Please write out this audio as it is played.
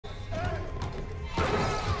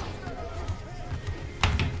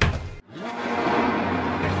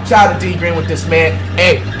Shout out to D Green with this, man.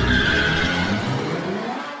 Hey,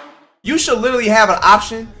 you should literally have an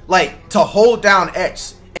option like to hold down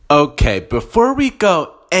X. Okay, before we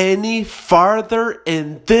go any farther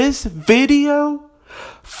in this video,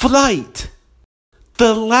 Flight,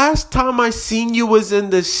 the last time I seen you was in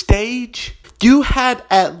the stage, you had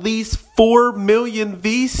at least 4 million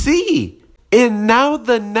VC. And now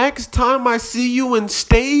the next time I see you in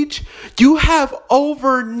stage, you have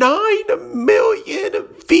over 9 million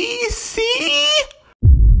VC.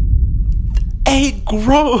 A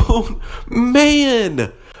grown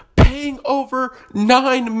man paying over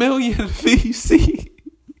 9 million VC.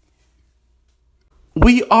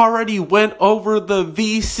 We already went over the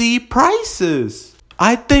VC prices.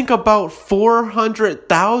 I think about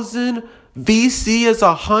 400,000 VC is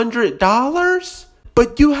 $100,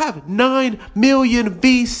 but you have 9 million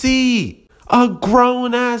VC. A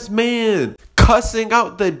grown ass man cussing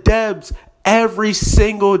out the Debs every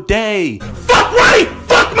single day. Fuck right!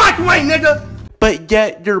 Fuck Mike Wayne, nigga! But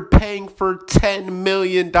yet you're paying for $10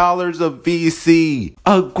 million of VC.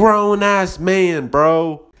 A grown ass man,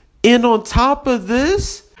 bro. And on top of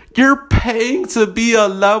this, you're paying to be a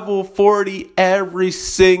level 40 every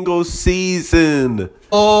single season.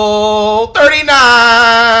 Oh,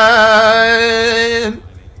 39.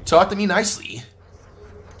 Talk to me nicely.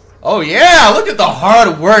 Oh yeah, look at the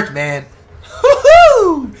hard work, man.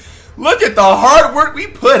 Woohoo! Look at the hard work we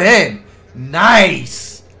put in.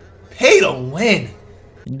 Nice. Pay to win.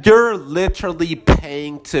 You're literally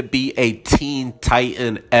paying to be a Teen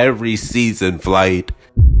Titan every season, Flight.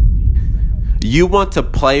 You want to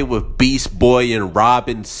play with Beast Boy and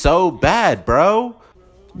Robin so bad, bro.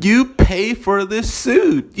 You pay for this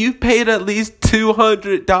suit. You paid at least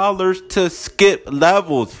 $200 to skip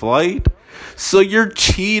levels, Flight. So you're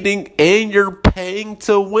cheating and you're paying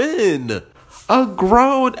to win. A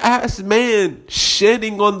grown-ass man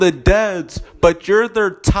shitting on the Debs, but you're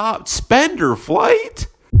their top spender, Flight.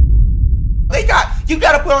 You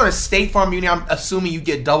gotta put on a State Farm uni. I'm assuming you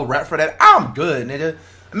get double rep for that. I'm good, nigga.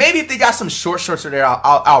 Maybe if they got some short shorts there,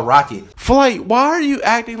 I'll rock it. Flight, why are you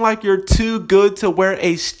acting like you're too good to wear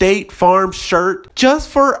a State Farm shirt just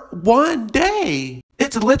for one day?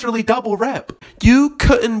 It's literally double rep. You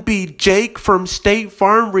couldn't be Jake from State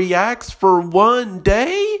Farm Reacts for one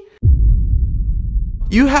day?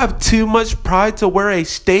 You have too much pride to wear a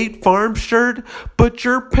State Farm shirt, but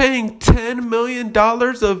you're paying $10 million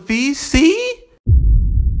of VC?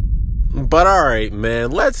 But alright,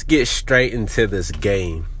 man, let's get straight into this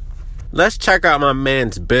game. Let's check out my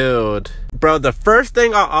man's build. Bro, the first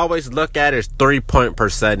thing I always look at is 3-point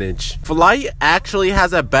percentage. Flight actually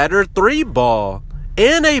has a better 3-ball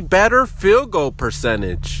and a better field goal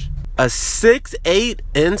percentage. A 6'8"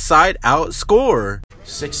 inside-out score.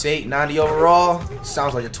 6'8", 90 overall.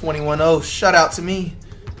 Sounds like a 21-0 shutout to me.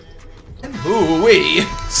 Ooh-wee.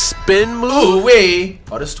 Spin move. Ooh-wee.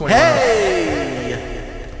 Oh, this is 21. Hey!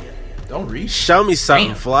 Don't reach. Show me something,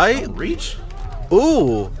 Damn. Flight. Don't reach.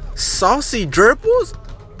 Ooh, saucy dribbles?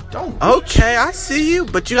 Don't reach. Okay, I see you,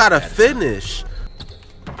 but you gotta finish.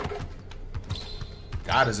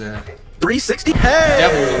 God is in. 360. Hey!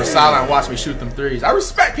 Definitely was on the sideline watching me shoot them threes. I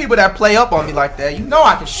respect people that play up on me like that. You know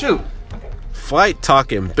I can shoot. Flight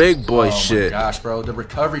talking big boy shit. Oh my gosh, bro. The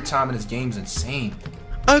recovery time in this game is insane.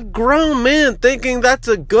 A grown man thinking that's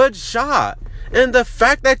a good shot. And the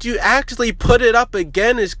fact that you actually put it up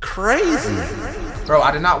again is crazy. Bro,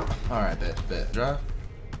 I did not. Alright, bet. Drive.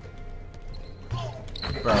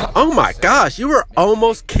 Bro, oh my gosh, you were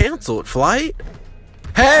almost canceled, Flight.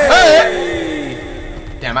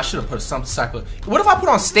 Hey! Damn, I should have put some cycle. What if I put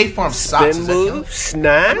on State Farm socks? Spin move,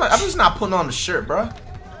 snatch. I'm just not putting on the shirt, bro.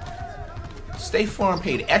 State Farm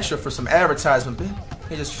paid extra for some advertisement, man.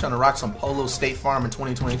 They just trying to rock some Polo State Farm in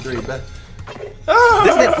 2023, bet.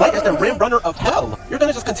 This man Flight is the rim runner of hell. You're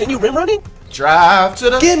gonna just continue rim running? Drive to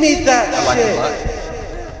the. Give me that I like shit. it a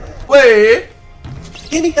lot. Wait.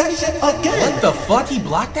 Give me that shit again. What the fuck? He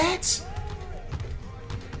blocked that?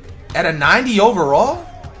 At a 90 overall?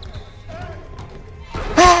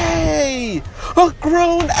 Hey! A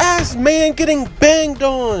grown ass man getting banged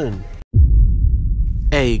on.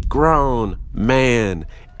 A grown man.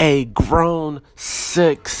 A grown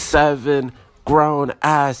 6'7" grown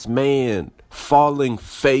ass man falling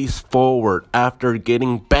face forward after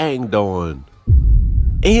getting banged on.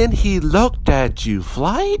 And he looked at you,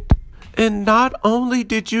 Flight. And not only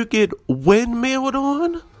did you get windmilled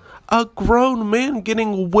on, A grown man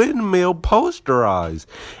getting windmill posterized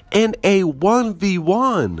in a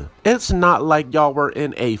 1v1. It's not like y'all were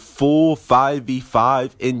in a full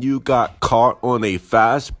 5v5 and you got caught on a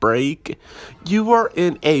fast break. You were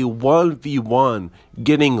in a 1v1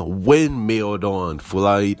 getting windmilled on,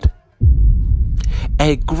 Flight.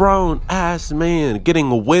 A grown ass man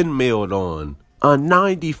getting windmilled on. A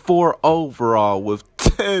 94 overall with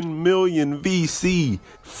 10 million VC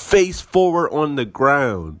face forward on the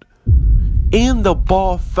ground. And the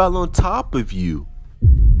ball fell on top of you.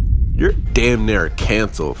 You're damn near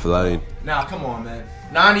canceled, Flight. Nah, come on, man.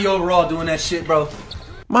 90 overall doing that shit, bro.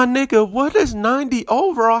 My nigga, what does 90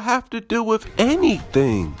 overall have to do with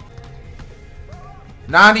anything?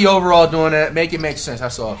 90 overall doing that. Make it make sense.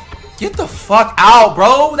 That's all. Get the fuck out,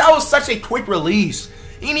 bro. That was such a quick release.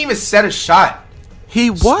 He didn't even set a shot. He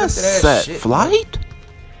was set, shit, Flight.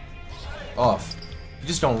 Off. You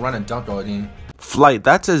just don't run and dunk all the game. Flight,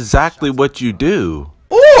 that's exactly what you do.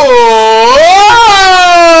 Ooh!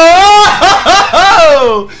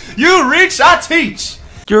 You reach, I teach.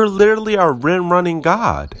 You're literally a rim running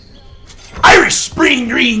god. Irish Spring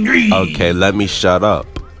Green Green. Okay, let me shut up.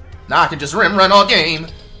 Nah, I can just rim run all game.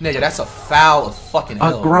 Nigga, that's a foul of fucking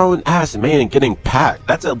hell. A grown ass man getting packed.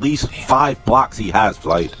 That's at least 5 blocks he has,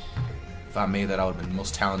 Flight. If I made that, I would have been the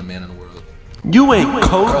most talented man in the world. You ain't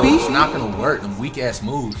Kobe? Bro, it's not gonna work, them weak ass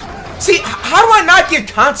moves. See, how do I not get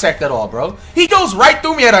contact at all, bro? He goes right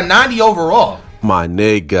through me at a 90 overall. My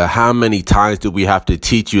nigga, how many times do we have to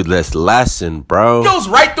teach you this lesson, bro? He goes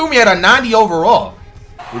right through me at a 90 overall.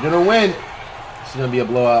 We're gonna win. It's gonna be a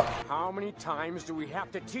blowout. How many times do we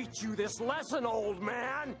have to teach you this lesson, old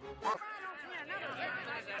man?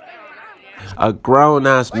 A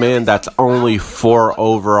grown-ass man that's only 4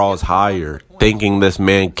 overalls higher, thinking this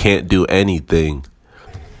man can't do anything.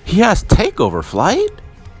 He has takeover, Flight.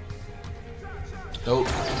 Nope.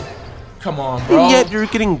 Come on, bro. And yet you're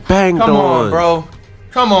getting banged on. Come on, bro.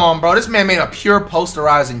 Come on, bro. This man made a pure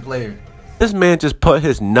posterizing player. This man just put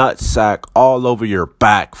his nutsack all over your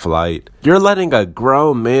back, Flight. You're letting a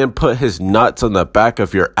grown man put his nuts on the back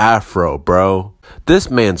of your afro, bro. This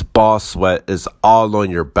man's ball sweat is all on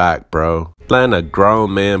your back, bro. Letting a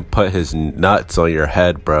grown man put his nuts on your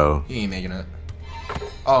head, bro. He ain't making it.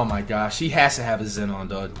 Oh my gosh. He has to have his Zen on,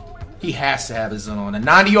 dog. He has to have his Zen on. A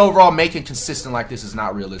 90 overall making consistent like this is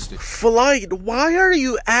not realistic. Flight, why are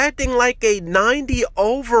you acting like a 90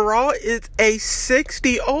 overall is a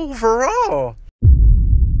 60 overall?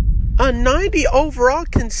 A 90 overall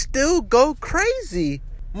can still go crazy.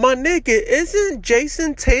 My nigga, isn't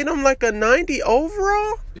Jason Tatum like a 90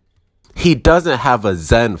 overall? He doesn't have a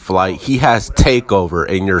Zen, Flight. He has takeover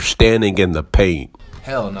and you're standing in the paint.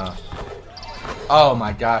 Hell no. Oh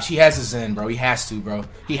my gosh, he has a Zen, bro. He has to, bro.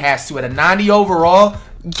 He has to. At a 90 overall.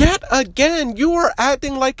 Yet again, you are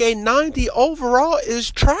acting like a 90 overall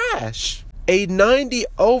is trash. A 90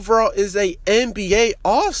 overall is a NBA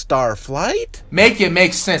All-Star, Flight. Make it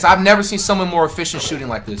make sense. I've never seen someone more efficient shooting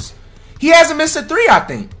like this. He hasn't missed a 3, I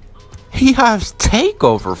think. He has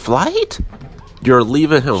takeover, Flight. You're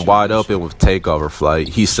leaving him wide open with takeover, Flight.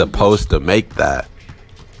 He's supposed to make that.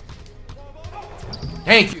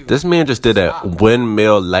 Thank you. This man just did a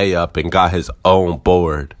windmill layup and got his own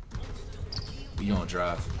board. We don't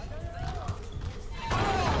drive.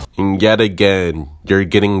 And yet again, you're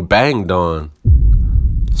getting banged on.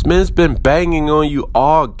 This man's been banging on you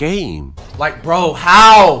all game. Like, bro,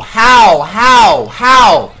 how?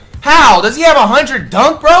 Does he have 100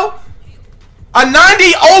 dunk, bro? A 90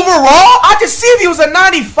 overall? I could see if he was a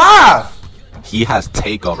 95. He has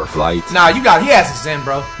takeover, Flight. Nah, he has his Zen,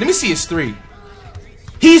 bro. Let me see his 3.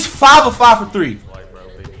 He's 5 of 5 for 3.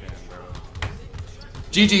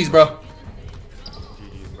 GG's, bro.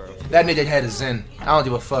 That nigga had a Zen. I don't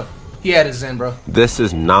give a fuck. He had a Zen, bro. This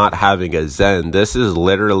is not having a Zen. This is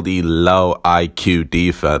literally low IQ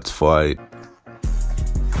defense, Flight.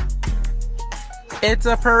 It's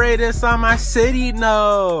a parade inside my city.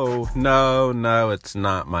 No, it's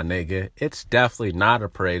not, my nigga. It's definitely not a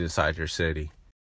parade inside your city.